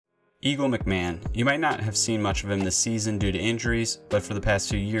Eagle McMahon. You might not have seen much of him this season due to injuries, but for the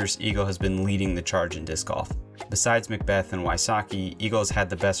past 2 years, Eagle has been leading the charge in disc golf. Besides Macbeth and Wysocki, Eagle has had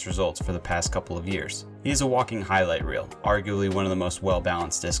the best results for the past couple of years. He is a walking highlight reel, arguably one of the most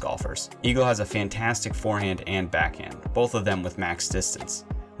well-balanced disc golfers. Eagle has a fantastic forehand and backhand, both of them with max distance.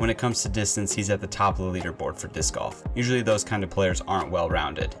 When it comes to distance, he's at the top of the leaderboard for disc golf. Usually those kind of players aren't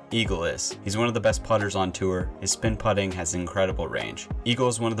well-rounded. Eagle is. He's one of the best putters on tour. His spin putting has incredible range. Eagle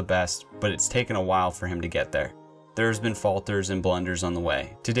is one of the best, but it's taken a while for him to get there. There has been falters and blunders on the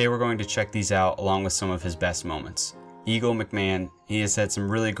way. Today we're going to check these out along with some of his best moments. Eagle McMahon, he has had some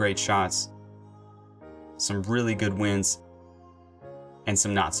really great shots, some really good wins, and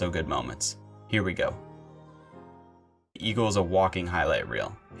some not so good moments. Here we go. Eagle is a walking highlight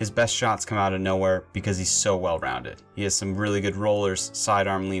reel. His best shots come out of nowhere because he's so well-rounded. He has some really good rollers,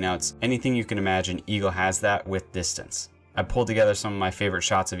 sidearm leanouts, anything you can imagine. Eagle has that with distance. I pulled together some of my favorite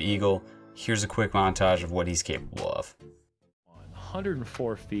shots of Eagle. Here's a quick montage of what he's capable of.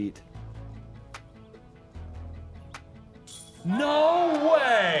 104 feet. No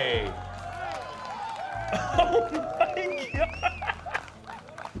way! Oh my god!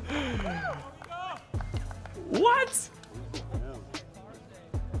 What?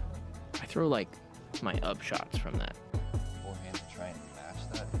 I throw like my up shots from that. Forehand to try and match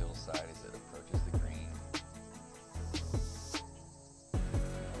that hillside as it approaches the green.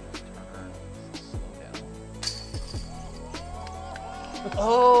 Turn, slow down.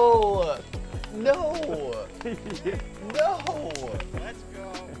 Oh no! No! Let's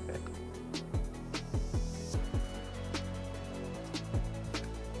go.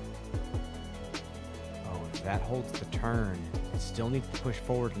 Oh, if that holds the turn. Still needs to push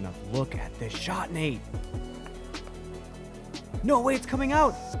forward enough. Look at this shot, Nate. No way, it's coming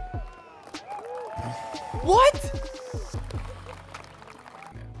out. What?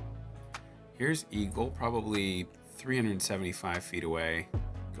 Here's Eagle, probably 375 feet away,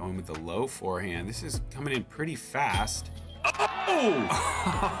 going with the low forehand. This is coming in pretty fast. Oh!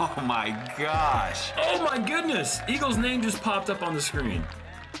 Oh my gosh. Oh my goodness! Eagle's name just popped up on the screen.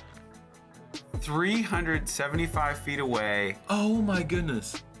 375 feet away. Oh my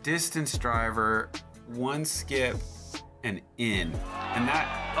goodness. Distance driver, one skip, and in. And that,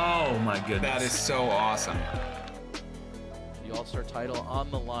 oh my goodness. that is so awesome. The All-Star title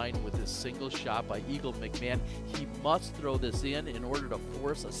on the line with his single shot by Eagle McMahon. He must throw this in order to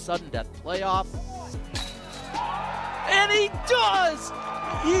force a sudden death playoff. And he does!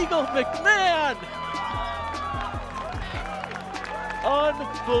 Eagle McMahon!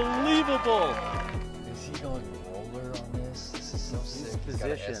 Unbelievable! Is he going roller on this? This is so sick. He's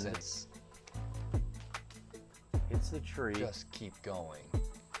got an essence. Hits the tree. Just keep going.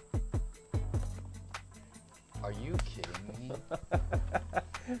 Are you kidding me?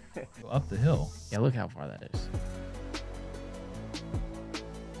 Up the hill. Yeah, look how far that is.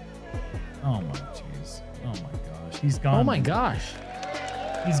 Oh my jeez. Oh my gosh. He's gone. Oh my gosh.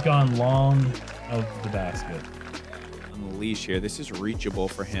 He's gone long of the basket. On the leash here, this is reachable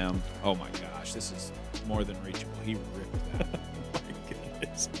for him. Oh my gosh, this is more than reachable. He ripped that. Oh my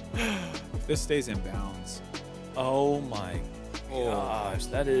goodness. If this stays in bounds. Oh my gosh.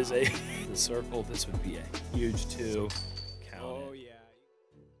 That is the circle. This would be a huge 2. Oh yeah.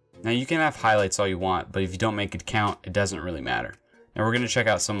 Now you can have highlights all you want, but if you don't make it count, it doesn't really matter. Now we're going to check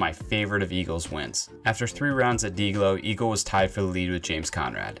out some of my favorite of Eagle's wins. After 3 rounds at D-Glow, Eagle was tied for the lead with James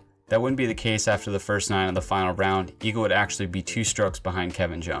Conrad. That wouldn't be the case after the first 9 of the final round. Eagle would actually be 2 strokes behind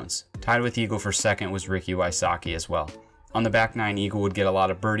Kevin Jones. Tied with Eagle for second was Ricky Wysocki as well. On the back 9, Eagle would get a lot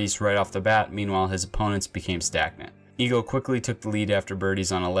of birdies right off the bat, meanwhile his opponents became stagnant. Eagle quickly took the lead after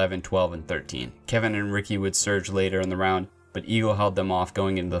birdies on 11, 12, and 13. Kevin and Ricky would surge later in the round, but Eagle held them off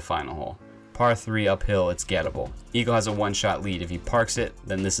going into the final hole. Par 3 uphill, it's gettable. Eagle has a 1-shot lead. If he parks it,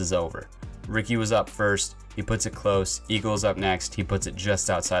 then this is over. Ricky was up first, he puts it close. Eagle's up next, he puts it just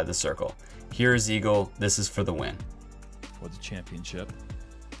outside the circle. Here is Eagle, this is for the win. For the championship.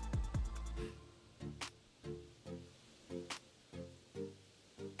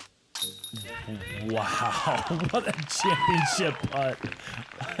 Wow, what a championship putt.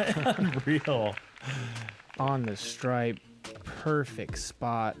 Unreal. On the stripe, perfect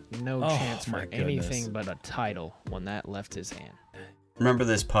spot. No chance for anything but a title when that left his hand. Remember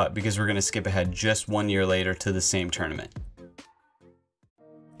this putt because we're going to skip ahead just 1 year later to the same tournament.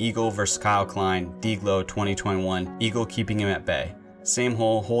 Eagle versus Kyle Klein, D-Glow 2021, Eagle keeping him at bay. Same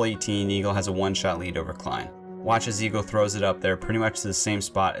hole, hole 18, Eagle has a 1-shot lead over Klein. Watch as Eagle throws it up there pretty much to the same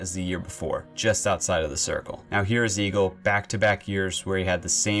spot as the year before, just outside of the circle. Now here is Eagle, back-to-back years where he had the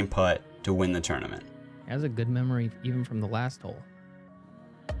same putt to win the tournament. Has a good memory even from the last hole.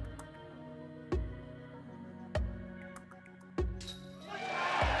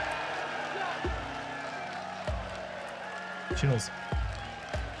 chills.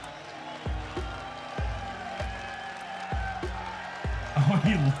 Oh,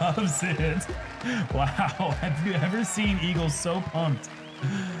 he loves it. Wow. Have you ever seen Eagles so pumped?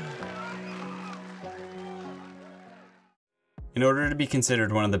 In order to be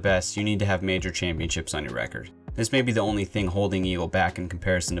considered one of the best, you need to have major championships on your record. This may be the only thing holding Eagle back in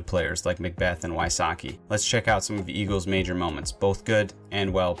comparison to players like McBeth and Wysocki. Let's check out some of Eagle's major moments, both good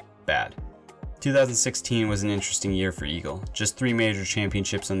and, well, bad. 2016 was an interesting year for Eagle. Just 3 major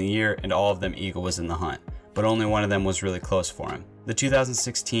championships on the year, and all of them Eagle was in the hunt, but only one of them was really close for him. The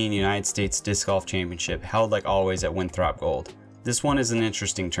 2016 United States Disc Golf Championship, held like always at Winthrop Gold. This one is an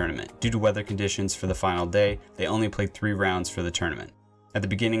interesting tournament. Due to weather conditions for the final day, they only played 3 rounds for the tournament. At the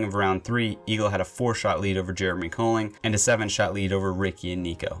beginning of round 3, Eagle had a 4-shot lead over Jeremy Colling and a 7-shot lead over Ricky and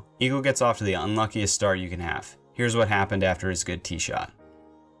Nico. Eagle gets off to the unluckiest start you can have. Here's what happened after his good tee shot.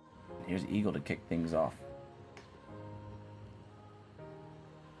 Here's Eagle to kick things off.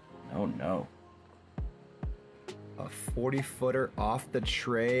 Oh no. A 40-footer off the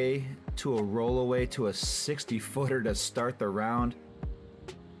tray to a rollaway to a 60-footer to start the round.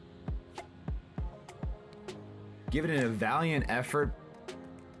 Giving it a valiant effort,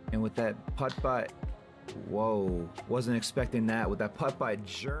 and with that putt by, whoa, wasn't expecting that. With that putt by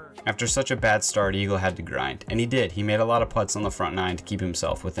Jern. After such a bad start, Eagle had to grind, and he did. He made a lot of putts on the front 9 to keep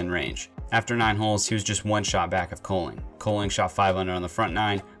himself within range. After 9 holes, he was just 1 shot back of Colling. Colling shot 5 under on the front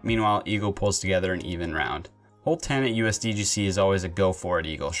 9. Meanwhile, Eagle pulls together an even round. Hole 10 at USDGC is always a go for it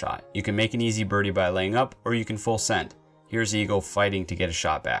Eagle shot. You can make an easy birdie by laying up, or you can full send. Here's Eagle fighting to get a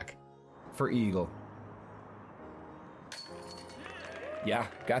shot back. For Eagle. Yeah,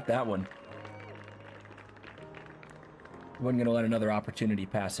 got that one. Wasn't going to let another opportunity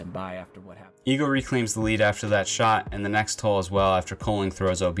pass him by after what happened. Eagle reclaims the lead after that shot, and the next hole as well after Colling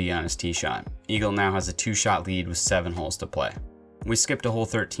throws OB on his tee shot. Eagle now has a 2-shot lead with 7 holes to play. We skip to hole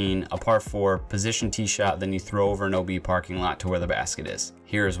 13, a par 4, position tee shot, then you throw over an OB parking lot to where the basket is.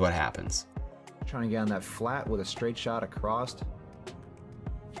 Here's what happens. Trying to get on that flat with a straight shot across.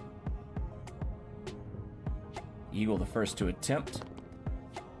 Eagle the first to attempt.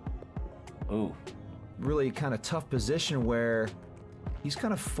 Ooh. Really kind of tough position where he's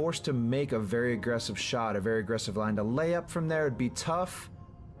kind of forced to make a very aggressive shot, a very aggressive line. To lay up from there would be tough,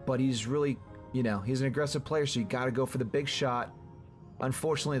 but he's really, you know, he's an aggressive player, so you got to go for the big shot.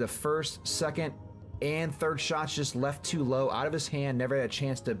 Unfortunately, the first, second, and third shots just left too low out of his hand. Never had a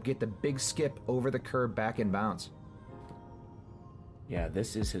chance to get the big skip over the curb back in bounds. Yeah,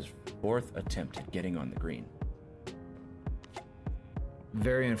 this is his 4th attempt at getting on the green.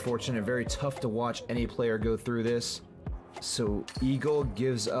 Very unfortunate, very tough to watch any player go through this. So Eagle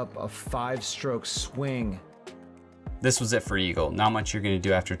gives up a 5-stroke swing. This was it for Eagle. Not much you're going to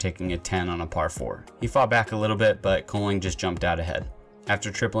do after taking a 10 on a par 4. He fought back a little bit, but Colling just jumped out ahead.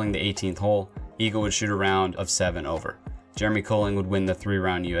 After tripling the 18th hole, Eagle would shoot a round of 7 over. Jeremy Colling would win the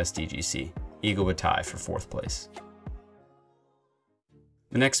 3-round USDGC. Eagle would tie for 4th place.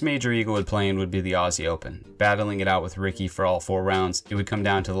 The next major Eagle would play in would be the Aussie Open. Battling it out with Ricky for all 4 rounds, it would come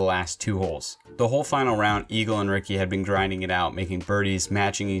down to the last 2 holes. The whole final round, Eagle and Ricky had been grinding it out, making birdies,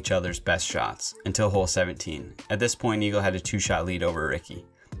 matching each other's best shots, until hole 17. At this point, Eagle had a 2-shot lead over Ricky.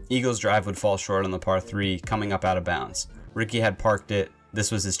 Eagle's drive would fall short on the par 3, coming up out of bounds. Ricky had parked it.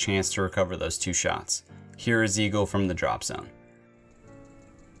 This was his chance to recover those 2 shots. Here is Eagle from the drop zone.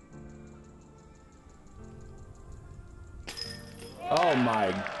 Oh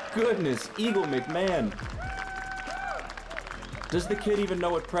my goodness, Eagle McMahon. Does the kid even know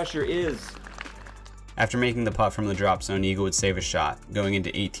what pressure is? After making the putt from the drop zone, Eagle would save a shot, going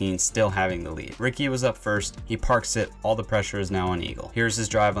into 18, still having the lead. Ricky was up first, he parks it, all the pressure is now on Eagle. Here's his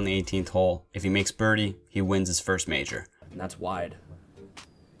drive on the 18th hole. If he makes birdie, he wins his first major. And that's wide.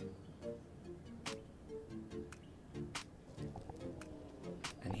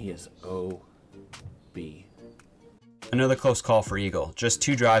 And he is OB. Another close call for Eagle. Just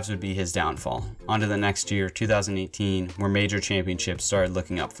 2 drives would be his downfall. On to the next year, 2018, where major championships started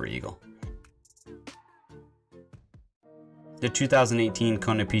looking up for Eagle. The 2018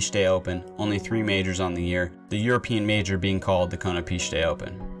 Kona-Piste Open, only 3 majors on the year, the European major being called the Kona-Piste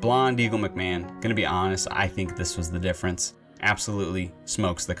Open. Blonde Eagle McMahon, gonna be honest, I think this was the difference. Absolutely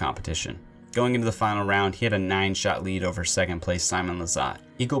smokes the competition. Going into the final round, he had a 9-shot lead over 2nd place Simon Lizotte.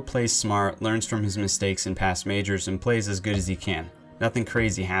 Eagle plays smart, learns from his mistakes in past majors, and plays as good as he can. Nothing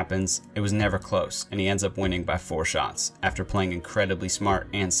crazy happens, it was never close, and he ends up winning by 4 shots, after playing incredibly smart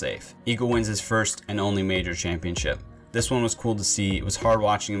and safe. Eagle wins his first and only major championship. This one was cool to see. It was hard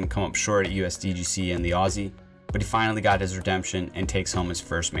watching him come up short at USDGC and the Aussie, but he finally got his redemption and takes home his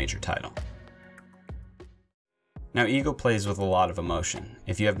first major title. Now, Eagle plays with a lot of emotion.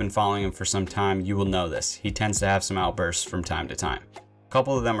 If you have been following him for some time, you will know this. He tends to have some outbursts from time to time. A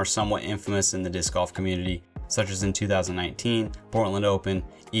couple of them are somewhat infamous in the disc golf community, such as in 2019, Portland Open,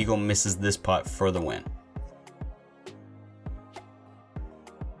 Eagle misses this putt for the win.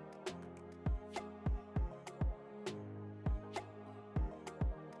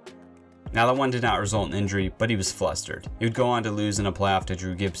 Now, that one did not result in injury, but he was flustered. He would go on to lose in a playoff to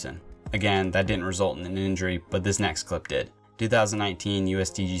Drew Gibson. Again, that didn't result in an injury, but this next clip did. 2019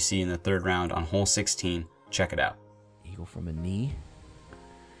 USDGC in the 3rd round on hole 16. Check it out. Eagle from a knee.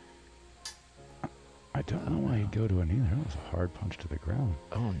 I don't know why he'd go to a knee. That was a hard punch to the ground.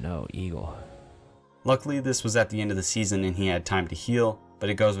 Oh no, Eagle. Luckily, this was at the end of the season and he had time to heal, but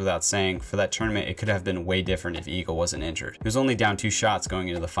it goes without saying, for that tournament it could have been way different if Eagle wasn't injured. He was only down 2 shots going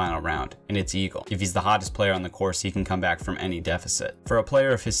into the final round, and it's Eagle. If he's the hottest player on the course, he can come back from any deficit. For a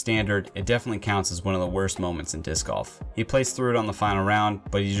player of his standard, it definitely counts as one of the worst moments in disc golf. He plays through it on the final round,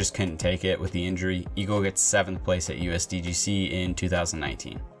 but he just couldn't take it with the injury. Eagle gets 7th place at USDGC in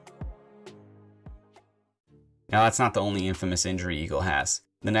 2019. Now, that's not the only infamous injury Eagle has.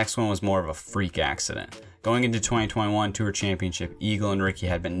 The next one was more of a freak accident. Going into 2021 Tour Championship, Eagle and Ricky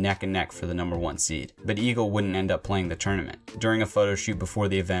had been neck and neck for the #1 seed, but Eagle wouldn't end up playing the tournament. During a photo shoot before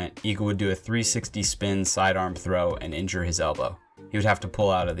the event, Eagle would do a 360 spin sidearm throw and injure his elbow. He would have to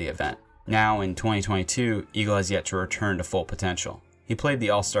pull out of the event. Now, in 2022, Eagle has yet to return to full potential. He played the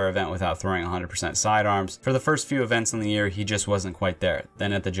All-Star event without throwing 100% sidearms. For the first few events in the year, he just wasn't quite there.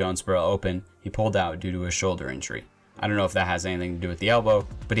 Then at the Jonesboro Open, he pulled out due to a shoulder injury. I don't know if that has anything to do with the elbow,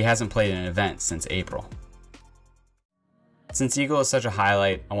 but he hasn't played an event since April. Since Eagle is such a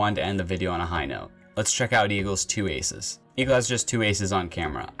highlight, I wanted to end the video on a high note. Let's check out Eagle's 2 aces. Eagle has just 2 aces on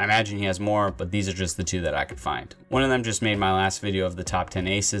camera. I imagine he has more, but these are just the 2 that I could find. One of them just made my last video of the top 10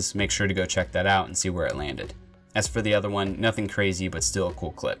 aces. Make sure to go check that out and see where it landed. As for the other one, nothing crazy, but still a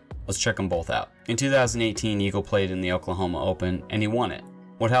cool clip. Let's check them both out. In 2018, Eagle played in the Oklahoma Open, and he won it.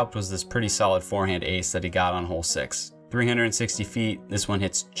 What helped was this pretty solid forehand ace that he got on hole 6. 360 feet, this one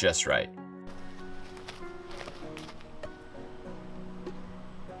hits just right.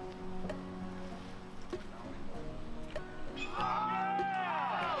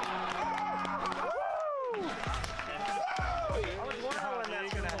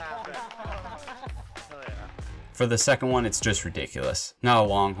 For the second one, it's just ridiculous. Not a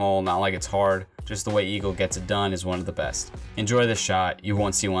long hole, not like it's hard, just the way Eagle gets it done is one of the best. Enjoy this shot, you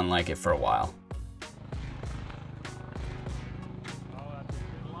won't see one like it for a while.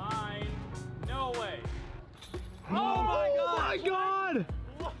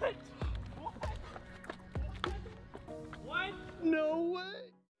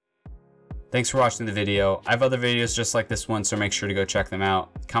 Thanks for watching the video. I have other videos just like this one, so make sure to go check them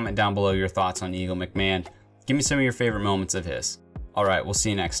out. Comment down below your thoughts on Eagle McMahon. Give me some of your favorite moments of his. Alright, we'll see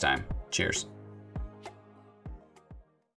you next time. Cheers.